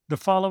The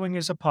following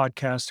is a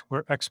podcast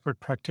where expert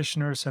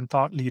practitioners and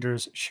thought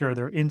leaders share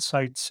their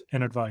insights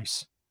and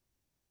advice.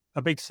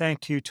 A big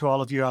thank you to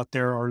all of you out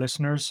there, our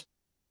listeners.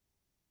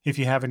 If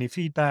you have any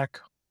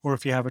feedback or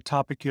if you have a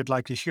topic you'd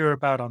like to hear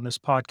about on this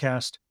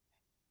podcast,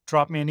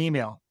 drop me an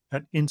email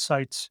at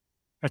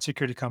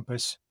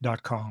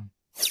insights@securitycompass.com.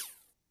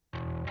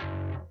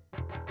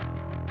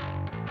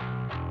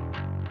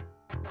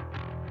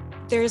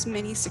 There's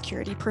many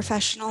security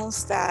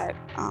professionals that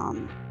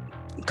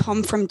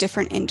come from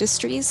different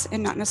industries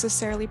and not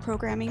necessarily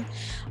programming.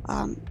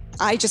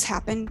 I just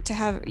happen to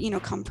have,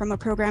 come from a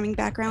programming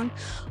background.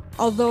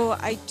 Although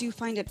I do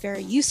find it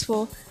very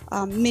useful,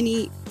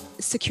 many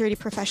security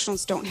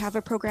professionals don't have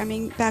a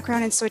programming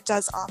background, and so it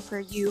does offer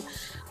you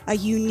a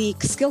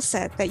unique skill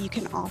set that you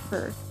can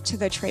offer to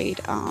the trade.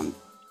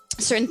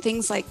 Certain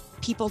things like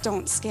people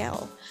don't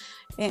scale,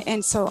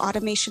 and so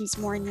automation's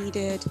more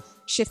needed,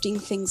 shifting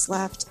things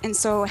left. And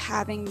so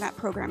having that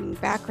programming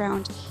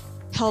background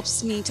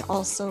helps me to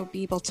also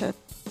be able to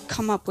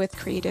come up with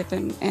creative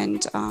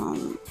and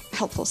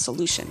helpful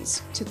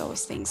solutions to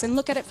those things and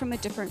look at it from a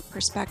different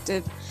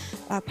perspective,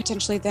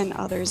 potentially than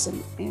others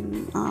in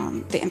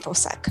the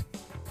InfoSec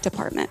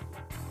department.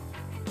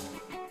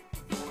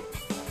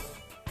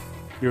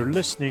 You're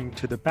listening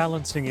to the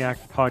Balancing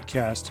Act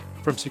podcast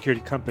from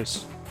Security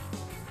Compass,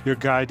 your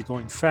guide to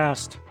going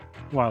fast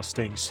while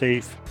staying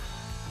safe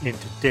in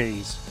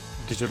today's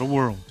digital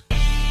world.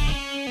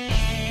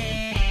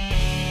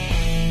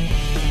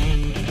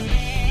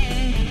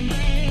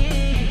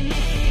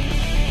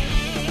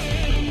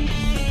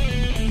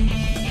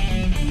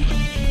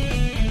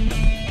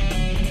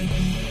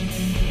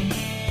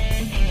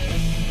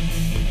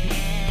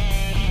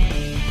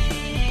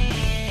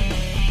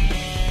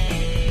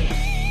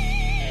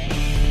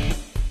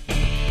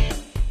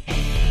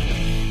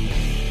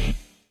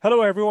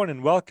 Hello, everyone,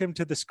 and welcome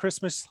to this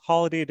Christmas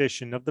holiday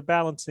edition of the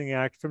Balancing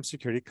Act from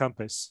Security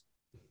Compass.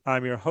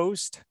 I'm your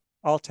host,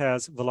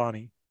 Altaz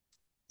Villani.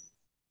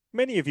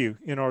 Many of you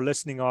in our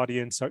listening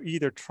audience are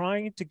either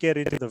trying to get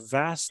into the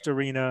vast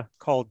arena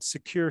called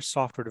secure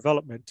software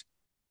development,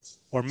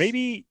 or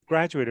maybe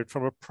graduated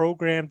from a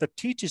program that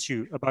teaches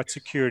you about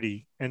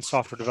security and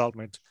software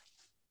development,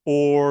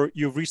 or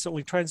you've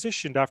recently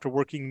transitioned after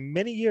working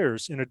many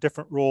years in a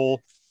different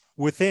role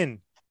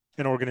within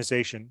an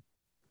organization.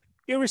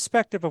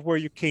 Irrespective of where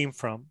you came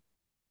from,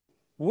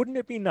 wouldn't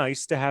it be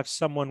nice to have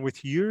someone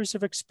with years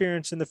of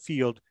experience in the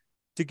field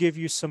to give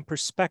you some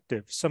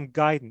perspective, some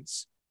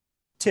guidance,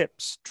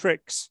 tips,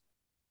 tricks,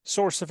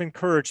 source of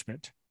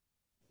encouragement?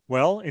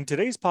 Well, in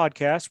today's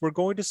podcast, we're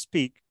going to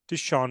speak to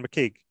Shaun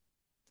Mckeag.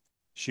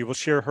 She will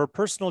share her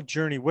personal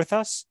journey with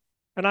us,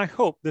 and I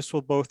hope this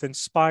will both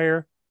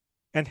inspire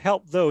and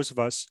help those of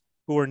us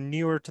who are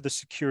newer to the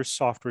secure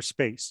software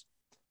space.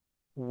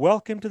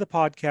 Welcome to the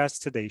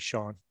podcast today,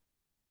 Shaun.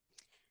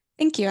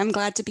 Thank you. I'm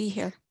glad to be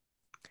here.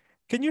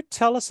 Can you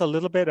tell us a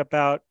little bit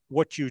about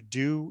what you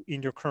do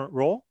in your current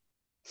role?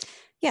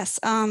 Yes,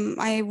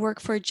 I work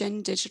for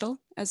Gen Digital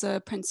as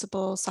a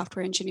principal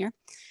software engineer.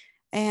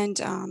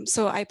 And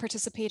so I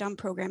participate on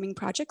programming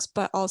projects,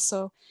 but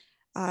also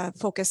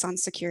focus on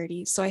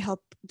security. So I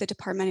help the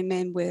department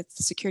admin with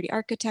security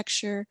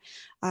architecture,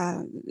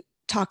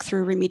 talk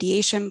through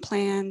remediation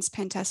plans,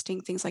 pen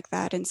testing, things like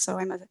that. And so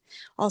I'm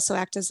also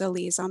act as a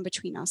liaison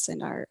between us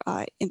and our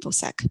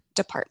InfoSec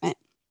department.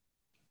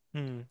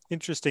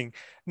 Interesting.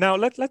 Now,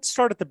 let's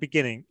start at the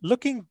beginning.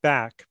 Looking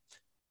back,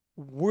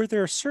 were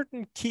there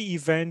certain key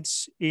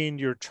events in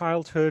your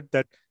childhood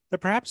that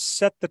perhaps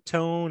set the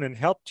tone and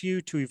helped you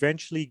to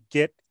eventually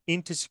get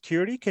into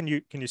security? Can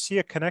you see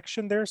a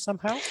connection there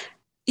somehow?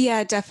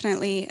 Yeah,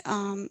 definitely.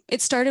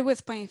 It started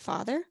with my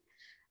father.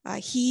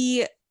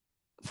 He,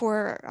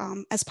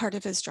 as part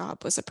of his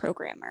job, was a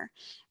programmer.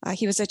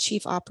 He was a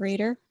chief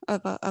operator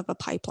of a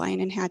pipeline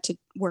and had to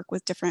work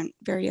with different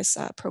various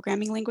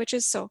programming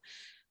languages. So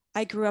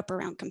I grew up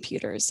around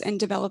computers and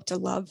developed a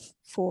love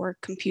for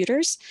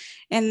computers.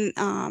 And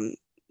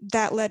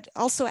that led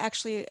also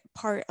actually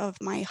part of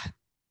my,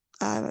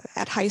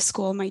 at high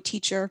school,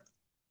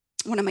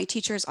 one of my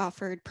teachers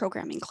offered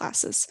programming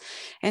classes.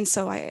 And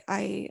so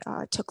I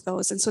took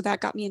those. And so that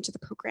got me into the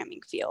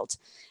programming field,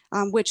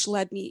 which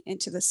led me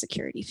into the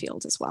security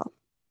field as well.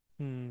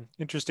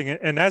 Interesting.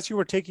 And as you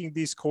were taking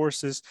these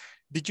courses,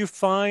 did you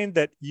find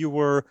that you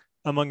were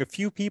among a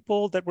few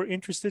people that were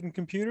interested in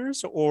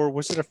computers, or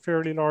was it a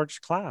fairly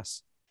large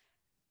class?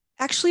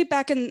 Actually,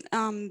 back in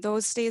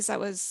those days,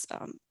 that was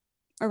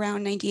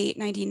around 98,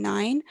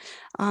 99.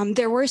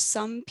 There were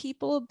some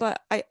people,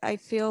 but I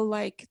feel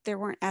like there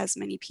weren't as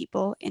many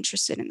people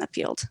interested in the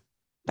field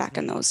back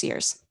in those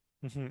years.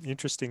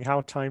 Interesting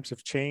how times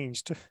have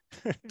changed.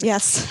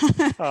 Yes,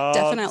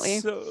 definitely.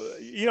 So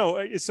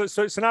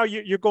now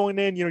you're going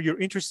in, you're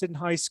interested in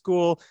high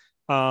school.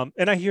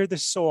 And I hear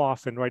this so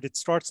often, right? It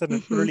starts at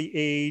an early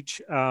age.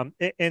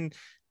 And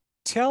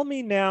tell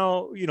me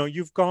now,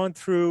 you've gone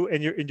through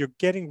and you're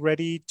getting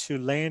ready to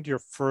land your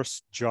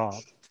first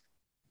job.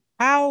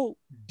 How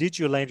did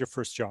you land your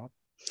first job?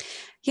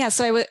 Yeah,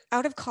 so I was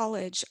out of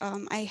college.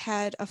 I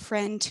had a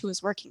friend who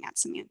was working at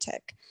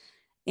Symantec,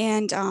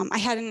 and I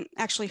hadn't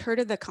actually heard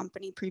of the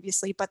company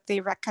previously, but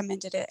they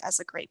recommended it as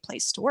a great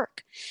place to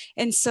work.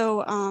 And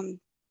so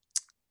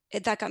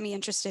that got me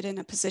interested in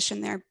a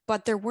position there,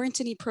 but there weren't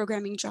any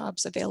programming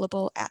jobs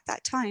available at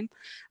that time.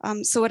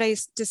 So what I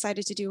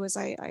decided to do was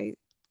I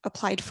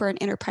applied for an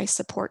enterprise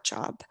support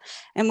job.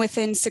 And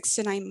within 6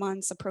 to 9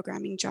 months, a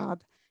programming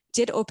job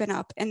did open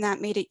up, and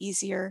that made it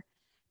easier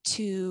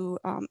to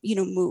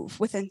move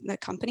within the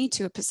company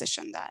to a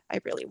position that I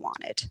really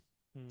wanted.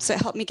 So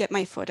it helped me get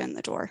my foot in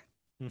the door.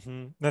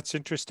 That's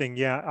interesting.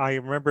 Yeah, I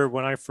remember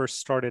when I first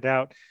started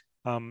out,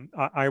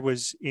 I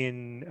was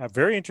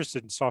very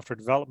interested in software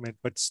development,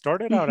 but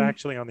started out Mm-hmm.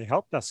 actually on the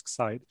help desk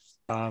side.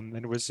 And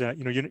it was,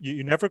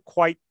 you never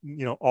quite,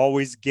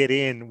 always get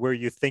in where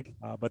you think,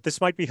 but this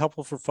might be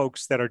helpful for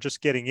folks that are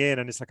just getting in.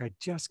 And it's like, I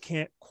just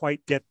can't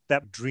quite get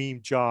that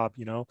dream job,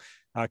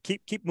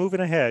 keep moving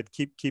ahead,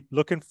 keep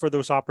looking for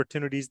those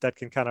opportunities that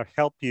can kind of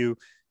help you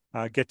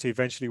get to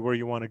eventually where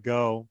you want to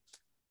go.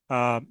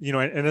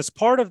 And as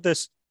part of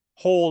this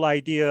whole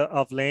idea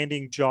of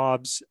landing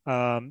jobs,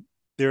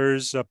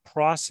 there's a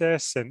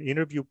process, an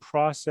interview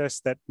process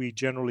that we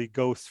generally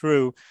go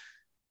through.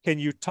 Can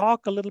you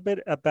talk a little bit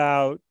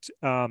about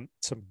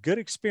some good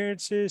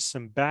experiences,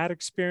 some bad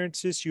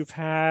experiences you've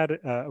had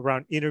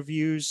around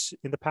interviews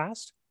in the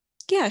past?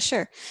 Yeah,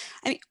 sure.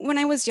 I mean, when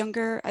I was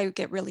younger, I would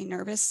get really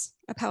nervous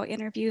about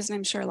interviews, and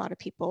I'm sure a lot of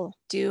people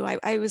do.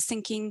 I was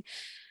thinking,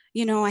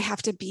 I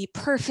have to be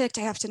perfect.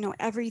 I have to know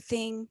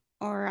everything,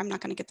 or I'm not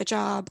going to get the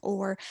job,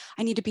 or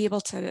I need to be able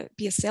to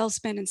be a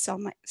salesman and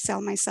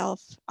sell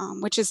myself,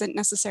 which isn't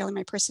necessarily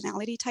my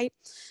personality type.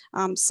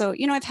 So,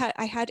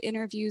 I had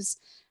interviews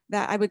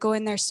that I would go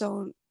in there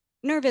so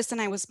nervous, and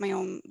I was my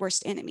own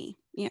worst enemy,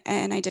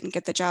 and I didn't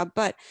get the job.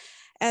 But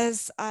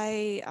as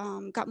I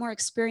got more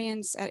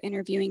experience at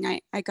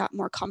interviewing, I got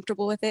more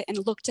comfortable with it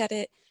and looked at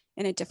it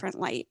in a different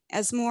light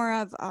as more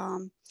of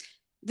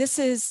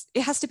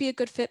it has to be a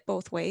good fit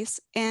both ways,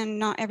 and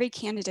not every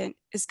candidate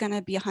is going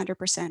to be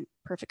 100%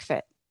 perfect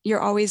fit.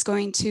 You're always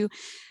going to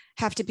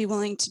have to be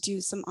willing to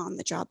do some on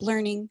the job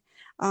learning.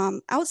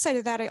 Outside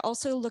of that, I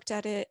also looked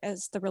at it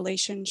as the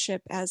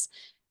relationship as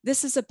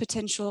this is a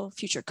potential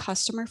future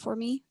customer for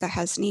me that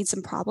has needs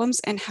and problems,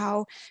 and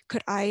how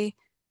could I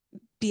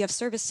be of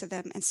service to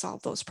them and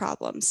solve those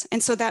problems.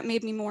 And so that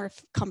made me more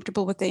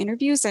comfortable with the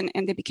interviews, and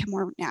they became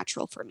more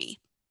natural for me.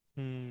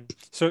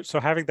 So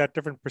having that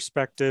different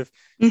perspective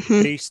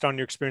Mm-hmm. based on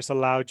your experience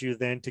allowed you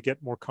then to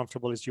get more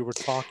comfortable as you were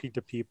talking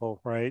to people,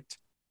 right?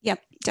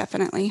 Yep,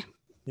 definitely.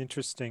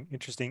 Interesting,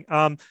 interesting.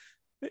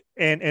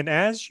 And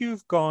as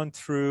you've gone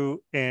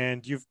through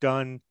and you've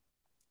done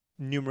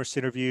numerous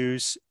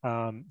interviews,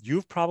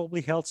 you've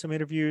probably held some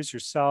interviews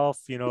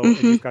yourself, and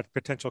Mm-hmm. you've got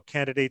potential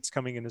candidates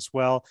coming in as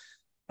well.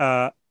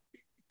 Uh,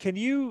 can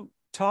you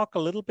talk a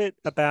little bit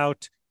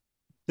about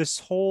this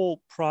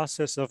whole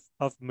process of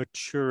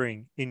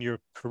maturing in your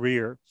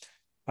career?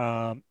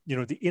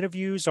 The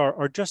interviews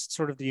are just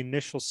sort of the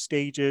initial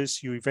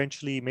stages. You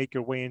eventually make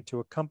your way into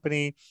a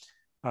company.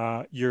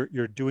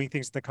 You're doing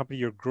things in the company.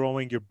 You're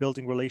growing. You're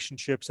building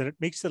relationships, and it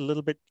makes it a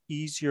little bit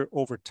easier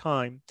over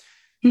time.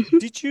 Mm-hmm.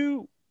 Did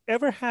you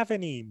ever have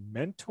any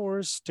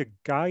mentors to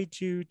guide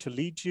you, to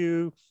lead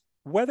you,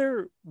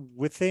 whether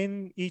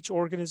within each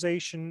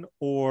organization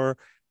or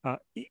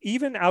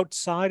even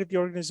outside of the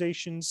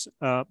organizations,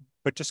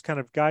 but just kind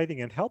of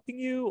guiding and helping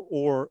you,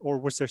 or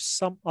was there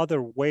some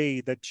other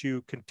way that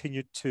you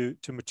continued to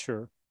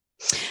mature?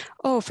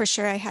 Oh, for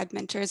sure. I had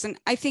mentors. And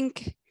I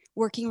think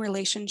working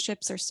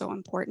relationships are so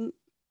important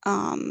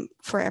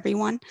for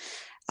everyone.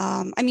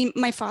 I mean,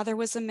 my father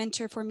was a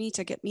mentor for me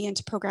to get me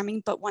into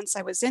programming. But once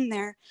I was in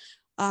there,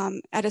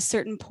 at a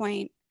certain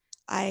point,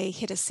 I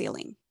hit a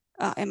ceiling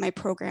in my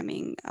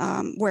programming,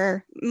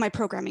 where my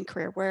programming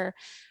career, where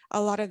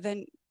a lot of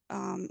the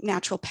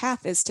natural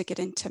path is to get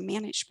into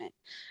management.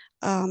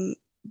 Um,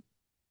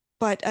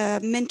 but a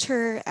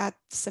mentor at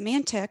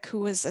Symantec, who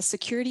was a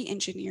security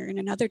engineer in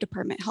another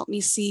department, helped me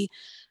see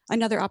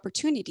another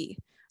opportunity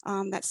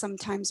that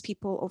sometimes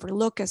people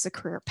overlook as a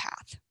career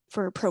path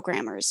for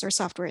programmers or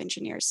software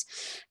engineers.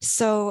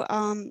 So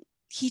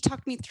he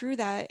talked me through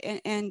that,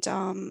 and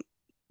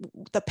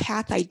the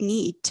path I'd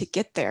need to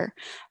get there,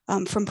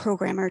 from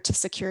programmer to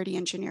security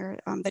engineer,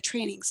 the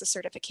trainings, the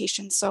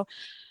certification. So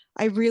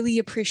I really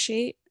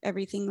appreciate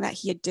everything that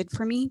he did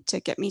for me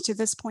to get me to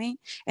this point.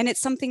 And it's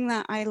something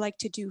that I like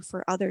to do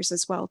for others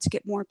as well, to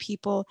get more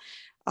people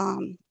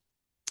um,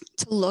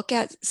 to look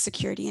at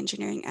security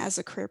engineering as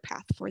a career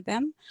path for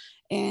them,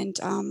 and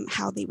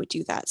how they would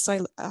do that.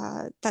 So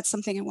that's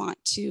something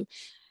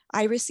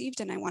I received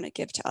and I want to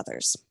give to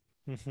others.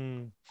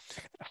 Mm-hmm.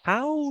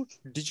 How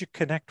did you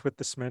connect with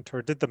this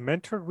mentor? Did the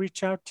mentor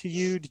reach out to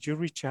you? Did you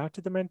reach out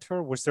to the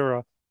mentor? Was there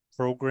a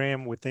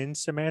program within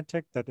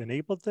Semantic that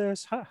enabled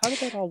this? How did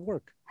that all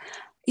work?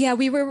 Yeah,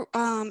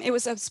 it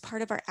was as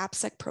part of our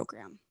AppSec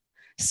program.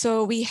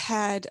 So we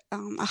had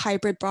a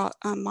hybrid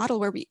model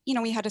where we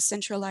had a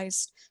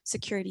centralized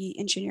security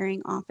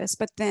engineering office,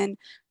 but then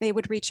they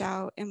would reach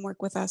out and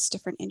work with us,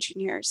 different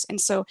engineers. And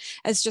so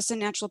as just a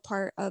natural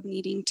part of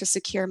needing to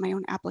secure my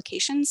own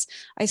applications,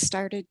 I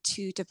started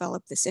to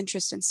develop this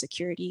interest in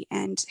security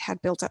and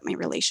had built up my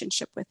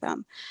relationship with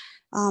them.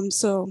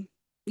 So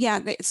yeah,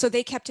 so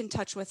they kept in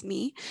touch with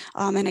me.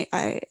 And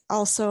I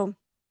also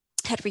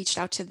had reached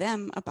out to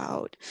them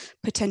about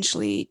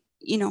potentially,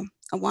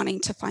 wanting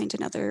to find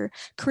another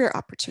career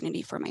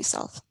opportunity for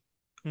myself.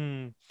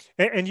 Mm.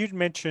 And you'd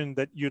mentioned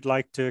that you'd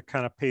like to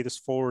kind of pay this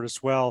forward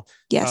as well.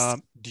 Yes.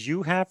 Do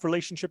you have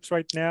relationships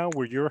right now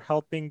where you're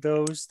helping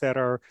those that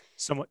are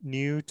somewhat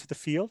new to the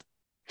field?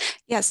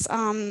 Yes,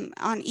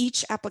 on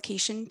each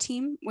application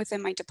team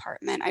within my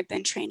department, I've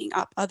been training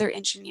up other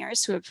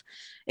engineers who have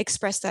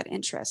expressed that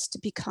interest to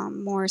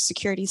become more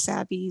security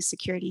savvy,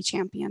 security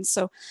champions.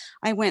 So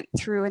I went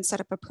through and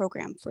set up a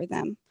program for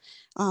them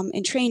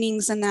in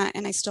trainings and that,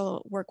 and I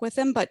still work with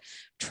them, but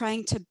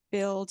trying to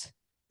build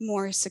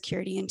more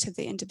security into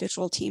the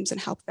individual teams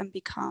and help them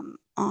become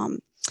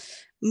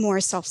more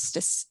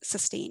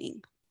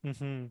self-sustaining.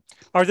 Mm-hmm.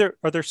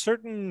 Are there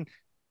certain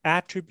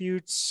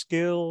attributes,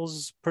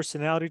 skills,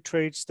 personality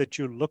traits that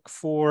you look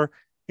for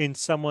in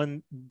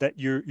someone that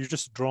you're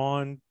just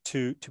drawn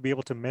to be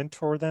able to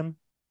mentor them?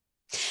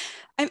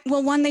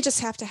 Well, one, they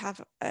just have to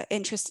have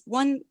interest.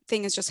 One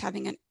thing is just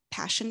having a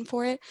passion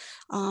for it.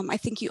 I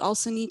think you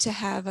also need to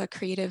have a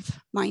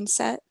creative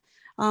mindset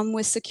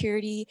with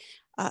security,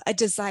 a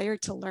desire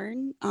to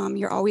learn.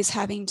 You're always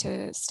having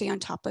to stay on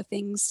top of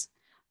things.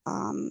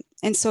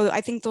 And so I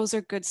think those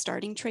are good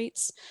starting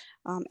traits.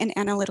 An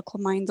analytical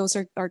mind, those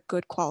are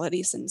good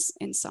qualities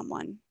in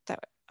someone that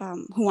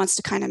who wants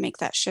to kind of make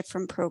that shift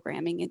from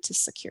programming into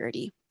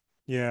security.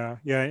 Yeah,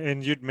 yeah,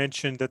 and you'd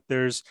mentioned that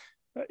there's,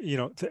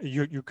 you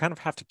kind of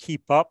have to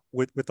keep up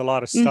with a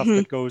lot of stuff Mm-hmm.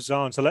 that goes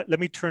on. So let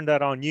me turn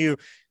that on you.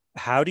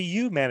 How do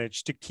you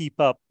manage to keep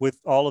up with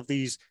all of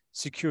these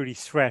security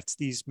threats,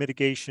 these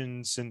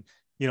mitigations, and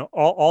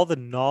all the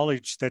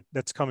knowledge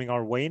that's coming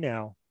our way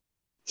now?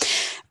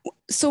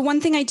 So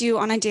one thing I do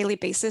on a daily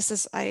basis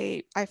is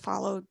I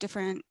follow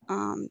different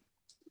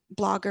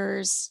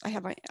bloggers. I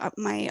have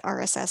my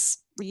RSS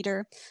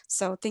reader,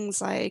 so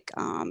things like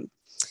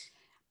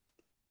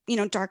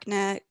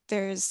Darknet.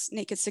 There's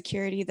Naked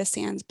Security, the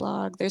Sands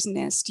blog. There's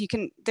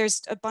NIST.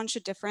 There's a bunch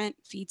of different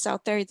feeds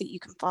out there that you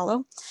can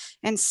follow,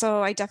 and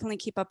so I definitely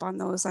keep up on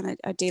those on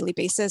a daily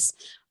basis.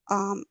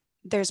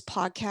 There's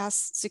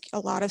podcasts, a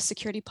lot of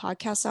security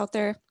podcasts out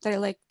there that I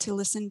like to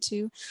listen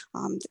to.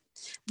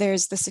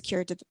 There's the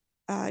Secure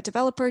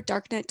Developer,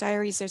 Darknet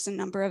Diaries, there's a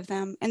number of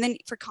them. And then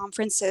for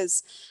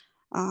conferences,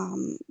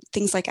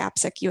 things like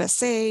AppSec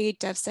USA,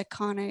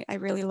 DevSecCon, I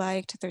really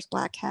liked. There's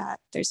Black Hat,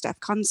 there's DEF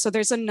CON. So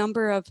there's a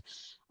number of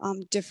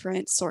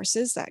different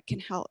sources that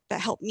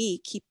help me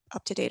keep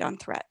up to date on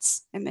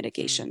threats and Mm,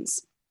 mitigations.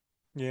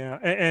 yeah,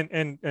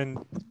 and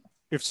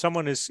if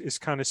someone is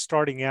kind of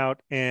starting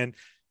out and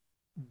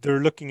they're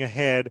looking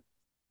ahead,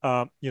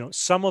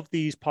 some of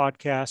these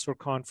podcasts or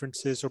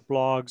conferences or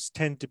blogs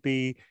tend to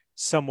be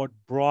somewhat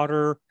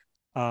broader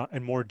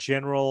and more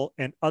general,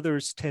 and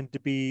others tend to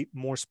be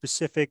more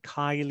specific,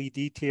 highly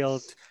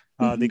detailed.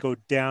 They Mm-hmm. go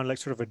down like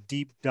sort of a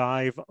deep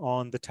dive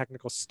on the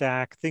technical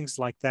stack, things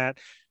like that.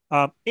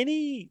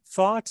 Any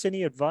thoughts,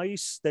 any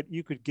advice that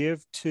you could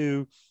give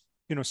to,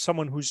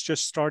 someone who's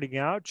just starting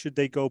out? Should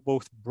they go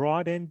both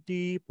broad and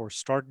deep, or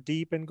start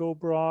deep and go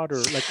broad,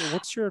 or like,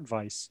 what's your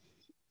advice?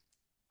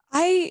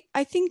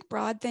 I think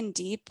broad then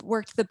deep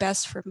worked the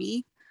best for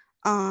me.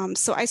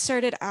 So I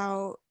started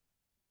out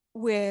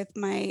with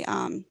my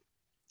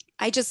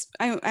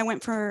I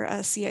went for a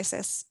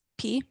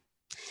CSSP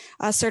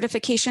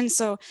certification.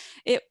 So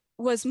it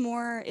was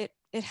more,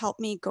 it helped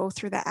me go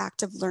through the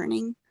act of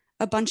learning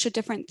a bunch of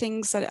different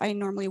things that I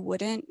normally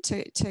wouldn't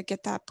to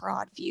get that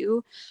broad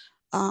view.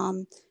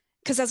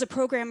 Because as a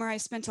programmer, I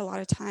spent a lot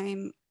of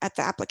time at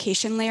the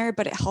application layer,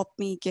 but it helped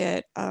me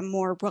get a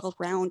more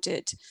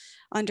well-rounded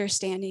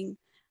understanding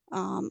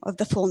of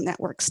the full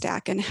network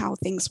stack and how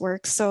things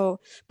work.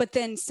 So, but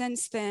then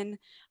since then,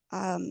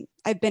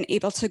 I've been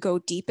able to go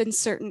deep in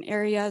certain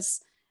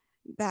areas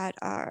that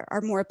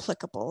are more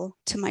applicable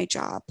to my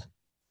job.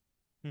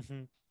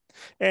 Mhm.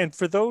 And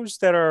for those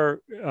that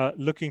are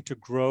looking to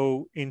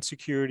grow in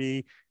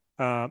security,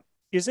 uh,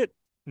 is it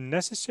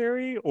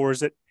necessary or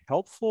is it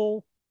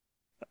helpful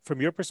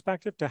from your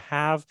perspective to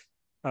have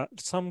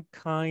some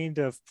kind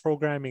of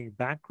programming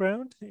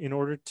background in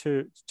order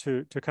to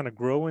kind of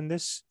grow in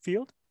this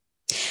field?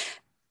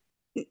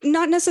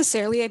 Not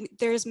necessarily. I mean,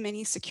 there's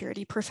many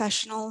security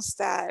professionals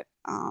that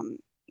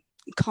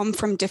come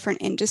from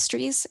different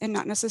industries and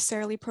not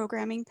necessarily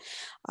programming.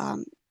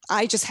 Um,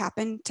 I just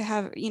happen to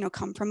have,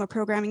 come from a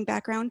programming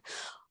background.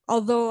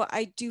 Although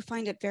I do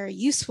find it very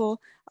useful,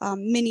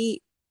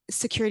 many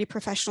security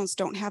professionals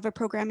don't have a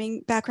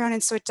programming background.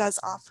 And so it does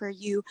offer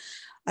you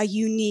a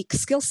unique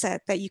skill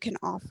set that you can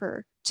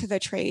offer to the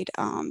trade.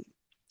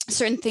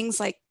 Certain things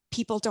like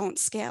people don't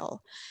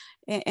scale.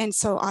 And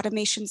so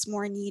automation's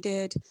more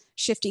needed,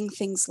 shifting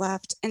things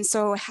left. And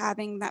so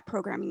having that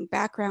programming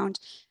background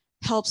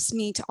helps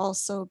me to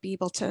also be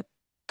able to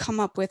come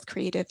up with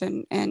creative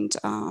and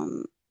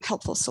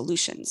helpful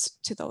solutions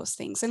to those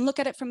things and look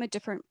at it from a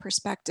different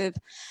perspective,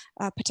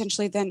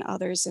 potentially than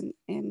others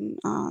in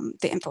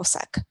the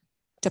InfoSec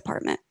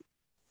department.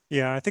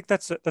 Yeah, I think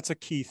that's a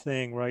key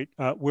thing, right?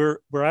 We're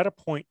at a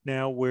point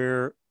now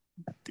where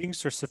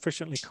things are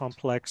sufficiently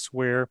complex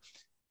where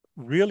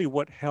really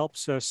what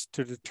helps us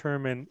to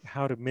determine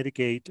how to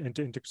mitigate and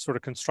to sort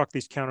of construct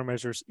these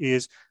countermeasures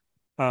is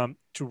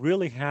to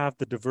really have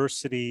the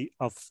diversity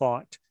of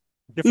thought.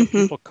 Different Mm-hmm.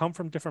 people come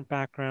from different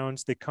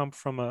backgrounds. They come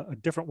from a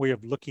different way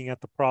of looking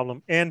at the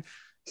problem. And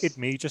it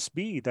may just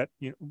be that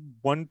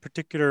one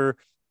particular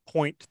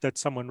point that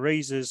someone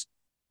raises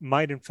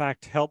might in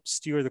fact help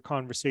steer the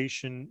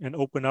conversation and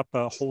open up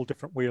a whole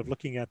different way of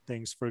looking at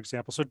things, for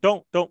example. So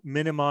don't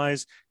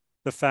minimize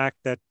the fact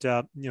that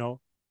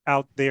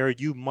out there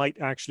you might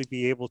actually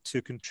be able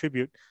to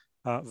contribute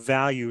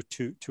value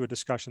to a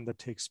discussion that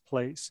takes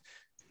place.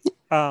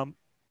 Um,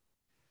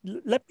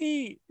 Let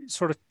me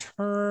sort of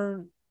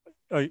turn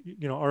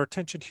our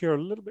attention here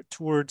a little bit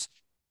towards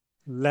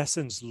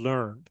lessons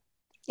learned.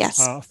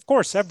 Yes. Of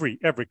course, every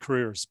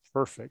career is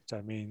perfect.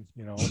 I mean,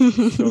 so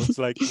it's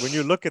like when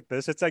you look at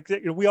this, it's like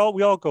we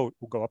all go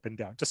up and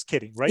down. Just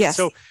kidding, right? Yes.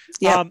 So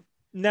Yep.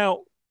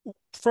 now,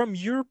 from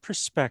your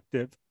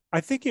perspective, I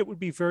think it would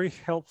be very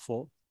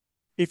helpful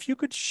if you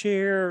could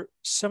share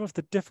some of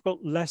the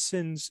difficult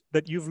lessons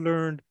that you've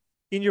learned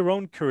in your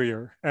own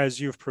career as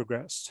you've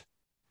progressed.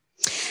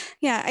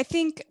 Yeah, I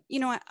think,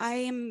 I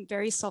am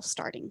very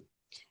self-starting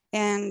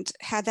and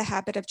had the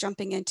habit of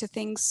jumping into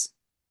things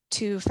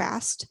too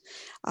fast.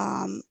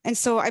 And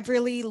so I've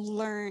really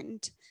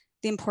learned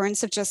the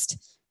importance of just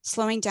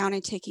slowing down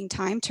and taking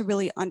time to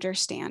really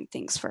understand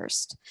things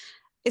first,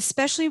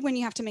 especially when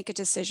you have to make a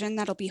decision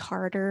that'll be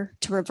harder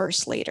to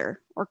reverse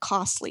later or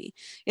costly.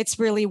 It's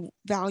really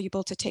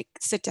valuable to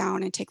sit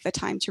down and take the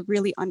time to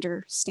really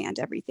understand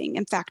everything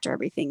and factor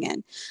everything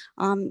in.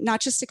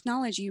 Not just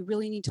technology, you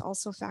really need to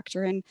also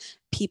factor in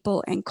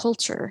people and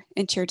culture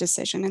into your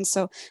decision. And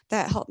so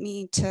that helped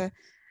me to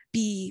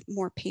be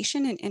more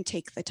patient and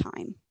take the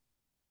time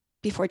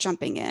before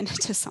jumping in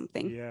to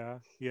something.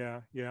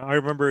 Yeah. I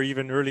remember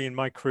even early in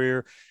my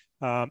career,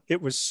 it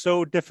was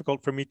so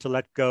difficult for me to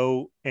let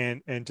go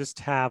and just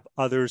have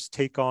others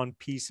take on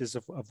pieces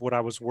of what I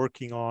was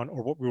working on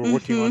or what we were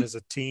working Mm-hmm. on as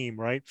a team,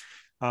 right?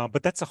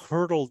 But that's a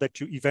hurdle that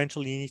you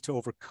eventually need to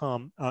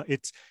overcome.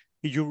 It's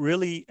you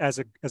really as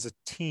a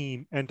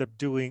team end up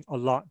doing a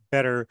lot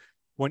better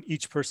when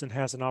each person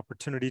has an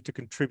opportunity to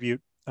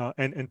contribute.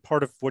 And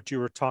part of what you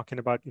were talking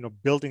about,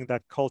 building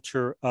that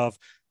culture of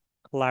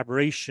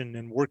collaboration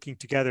and working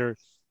together.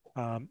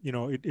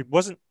 It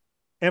wasn't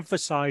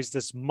emphasized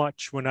as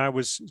much when I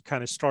was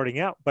kind of starting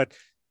out, but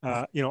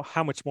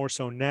how much more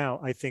so now,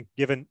 I think,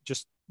 given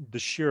just the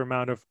sheer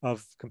amount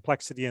of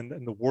complexity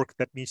and the work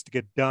that needs to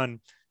get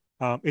done,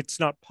 it's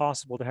not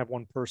possible to have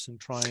one person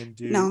try and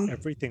do No.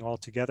 everything all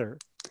together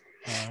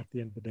at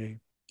the end of the day.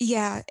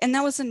 Yeah. And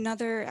that was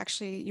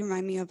actually, you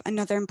remind me of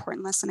another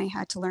important lesson I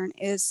had to learn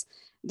is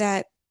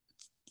that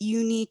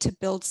you need to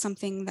build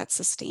something that's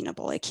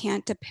sustainable. It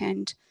can't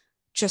depend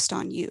just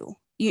on you.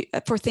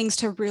 For things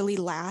to really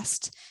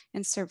last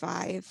and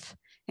survive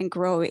and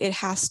grow, it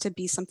has to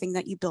be something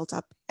that you build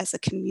up as a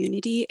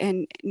community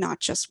and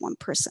not just one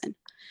person.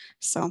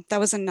 So that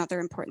was another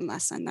important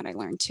lesson that I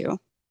learned too.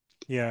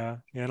 Yeah,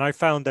 and I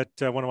found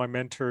that one of my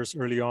mentors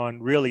early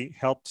on really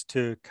helped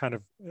to kind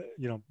of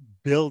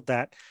build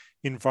that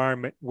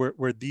environment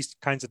where these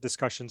kinds of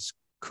discussions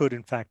could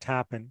in fact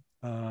happen,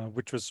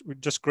 which was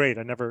just great.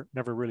 I never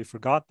really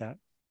forgot that.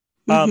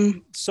 Mm-hmm.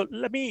 So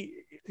let me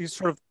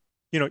sort of,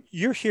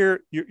 you're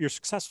here, you're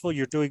successful,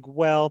 you're doing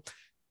well.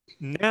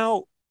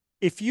 Now,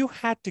 if you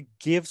had to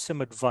give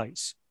some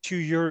advice to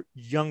your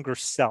younger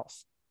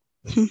self,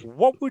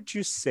 what would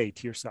you say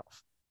to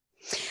yourself?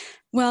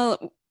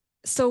 Well,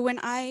 so when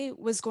I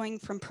was going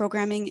from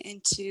programming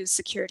into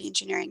security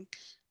engineering,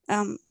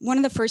 one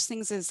of the first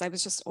things is I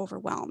was just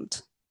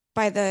overwhelmed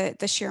by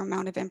the sheer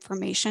amount of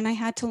information I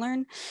had to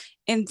learn,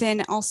 and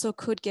then also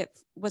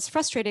was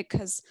frustrated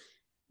because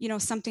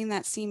something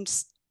that seemed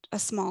a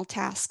small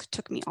task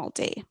took me all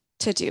day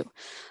to do.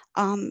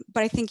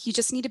 But I think you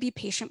just need to be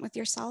patient with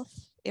yourself.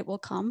 It will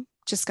come.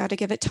 Just got to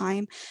give it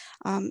time.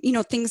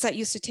 Things that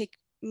used to take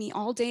me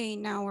all day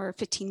now are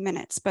 15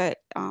 minutes, but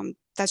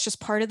that's just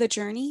part of the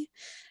journey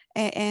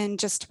and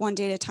just one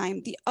day at a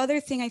time. The other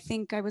thing I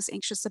think I was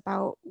anxious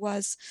about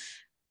was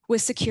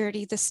with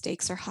security, the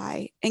stakes are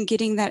high and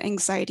getting that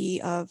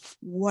anxiety of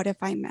what if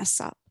I mess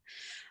up?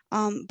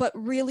 But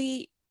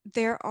really,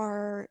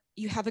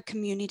 you have a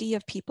community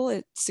of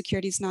people.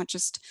 Security is not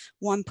just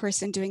one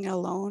person doing it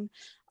alone.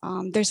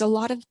 There's a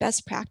lot of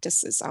best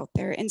practices out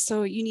there. And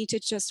so you need to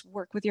just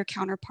work with your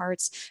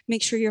counterparts,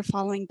 make sure you're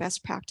following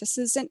best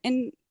practices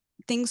and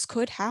things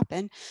could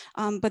happen,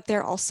 but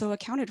they're also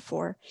accounted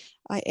for.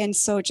 And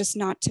so just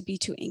not to be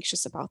too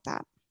anxious about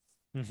that.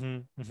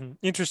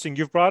 Interesting.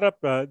 You've brought up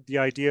the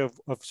idea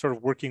of sort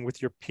of working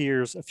with your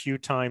peers a few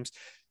times.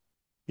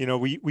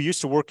 We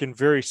used to work in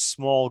very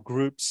small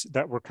groups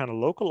that were kind of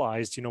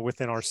localized,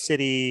 within our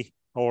city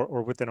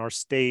or within our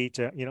state,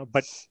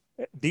 but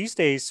these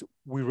days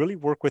we really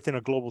work within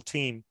a global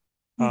team.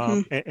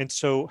 Mm-hmm. And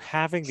so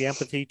having the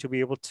empathy to be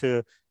able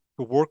to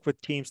work with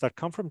teams that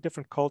come from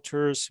different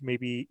cultures,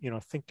 maybe,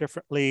 think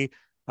differently,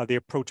 they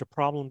approach a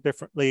problem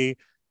differently,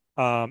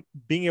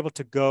 being able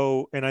to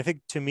go. And I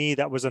think to me,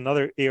 that was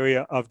another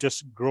area of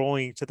just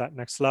growing to that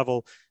next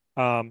level.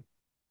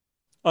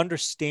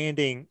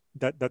 Understanding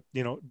that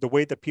the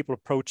way that people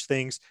approach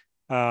things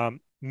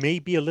may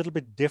be a little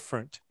bit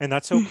different, and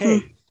that's Mm-hmm.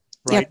 okay,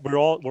 right?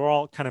 Yep. We're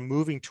all kind of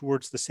moving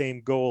towards the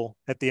same goal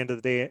at the end of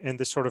the day, and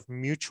this sort of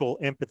mutual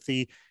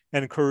empathy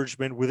and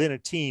encouragement within a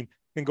team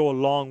can go a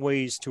long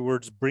ways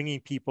towards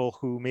bringing people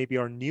who maybe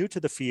are new to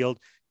the field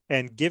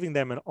and giving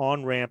them an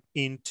on-ramp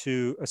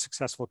into a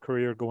successful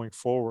career going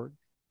forward.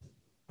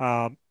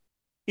 um,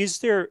 is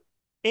there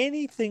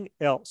anything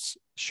else,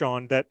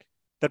 Shaun, that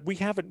we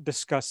haven't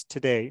discussed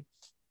today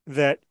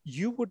that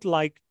you would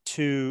like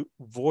to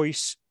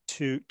voice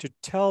to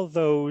tell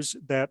those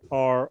that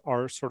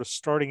are sort of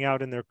starting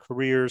out in their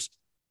careers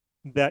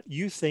that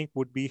you think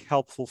would be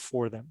helpful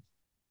for them?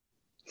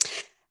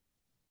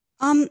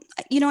 Um,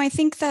 I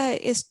think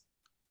that is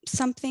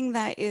something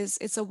that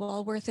it's a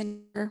well worth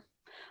an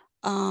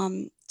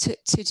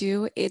to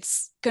do.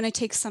 It's going to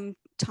take some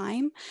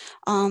time,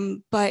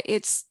 but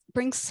it's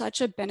brings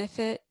such a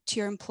benefit to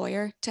your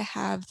employer to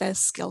have this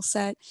skill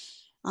set.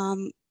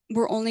 Um,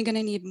 we're only going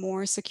to need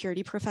more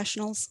security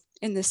professionals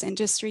in this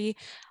industry.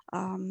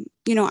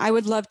 I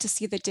would love to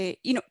see the day,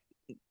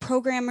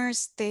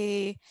 programmers,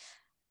 there's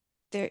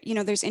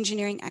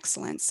engineering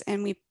excellence,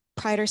 and we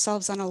pride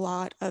ourselves on a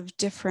lot of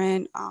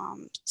different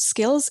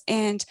skills.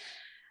 And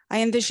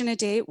I envision a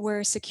day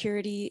where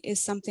security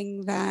is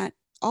something that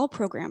all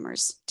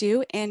programmers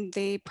do, and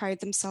they pride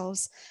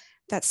themselves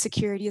that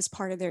security is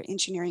part of their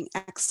engineering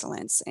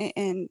excellence.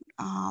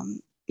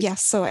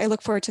 Yes, so I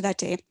look forward to that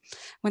day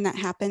when that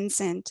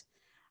happens. And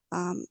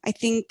I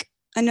think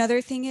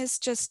another thing is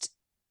just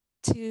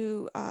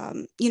to,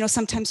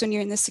 sometimes when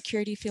you're in the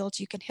security field,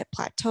 you can hit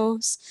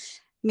plateaus.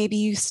 Maybe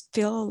you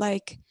feel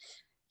like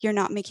you're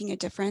not making a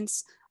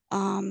difference.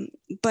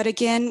 But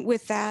again,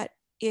 with that,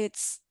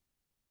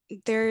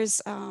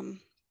 there's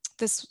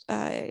this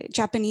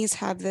Japanese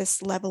have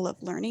this level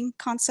of learning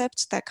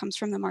concept that comes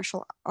from the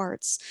martial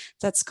arts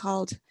that's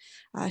called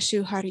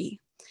shuhari.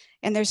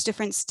 And there's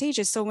different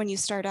stages. So when you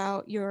start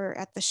out, you're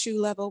at the shu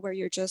level where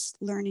you're just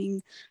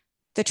learning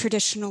the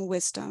traditional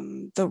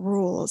wisdom, the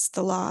rules,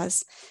 the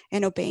laws,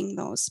 and obeying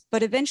those.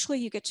 But eventually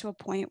you get to a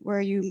point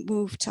where you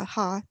move to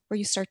ha, where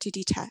you start to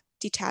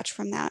detach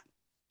from that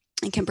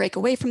and can break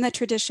away from that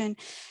tradition,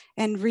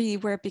 and ri,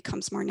 where it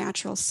becomes more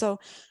natural. So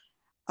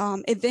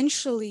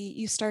eventually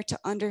you start to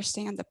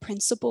understand the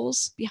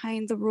principles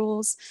behind the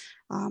rules.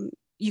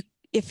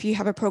 If you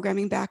have a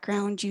programming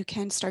background, you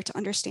can start to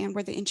understand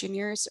where the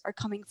engineers are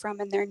coming from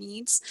and their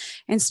needs,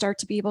 and start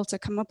to be able to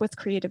come up with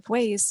creative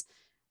ways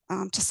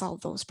to solve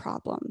those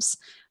problems.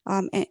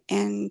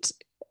 And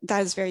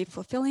that is very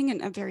fulfilling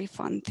and a very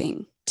fun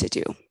thing to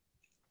do.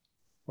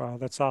 Wow,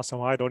 that's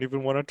awesome. I don't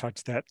even want to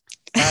touch that.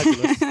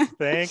 Fabulous.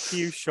 Thank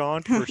you,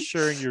 Shaun, for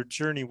sharing your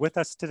journey with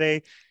us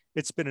today.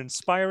 It's been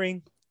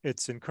inspiring,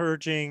 it's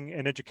encouraging,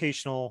 and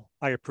educational.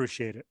 I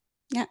appreciate it.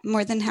 Yeah,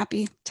 more than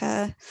happy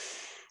to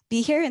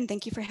be here, and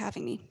thank you for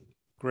having me.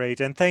 Great.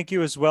 And thank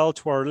you as well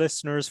to our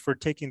listeners for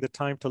taking the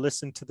time to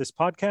listen to this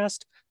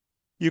podcast.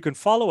 You can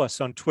follow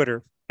us on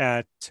Twitter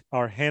at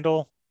our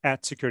handle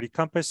at Security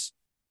Compass,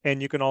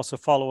 and you can also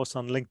follow us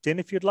on LinkedIn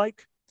if you'd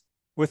like.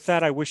 With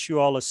that, I wish you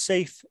all a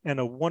safe and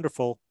a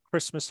wonderful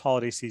Christmas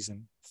holiday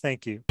season.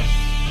 Thank you.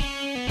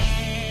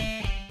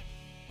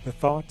 The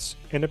thoughts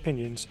and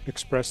opinions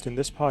expressed in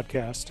this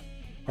podcast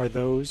are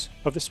those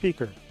of the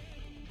speaker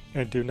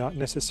and do not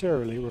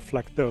necessarily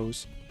reflect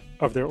those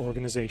of their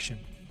organization.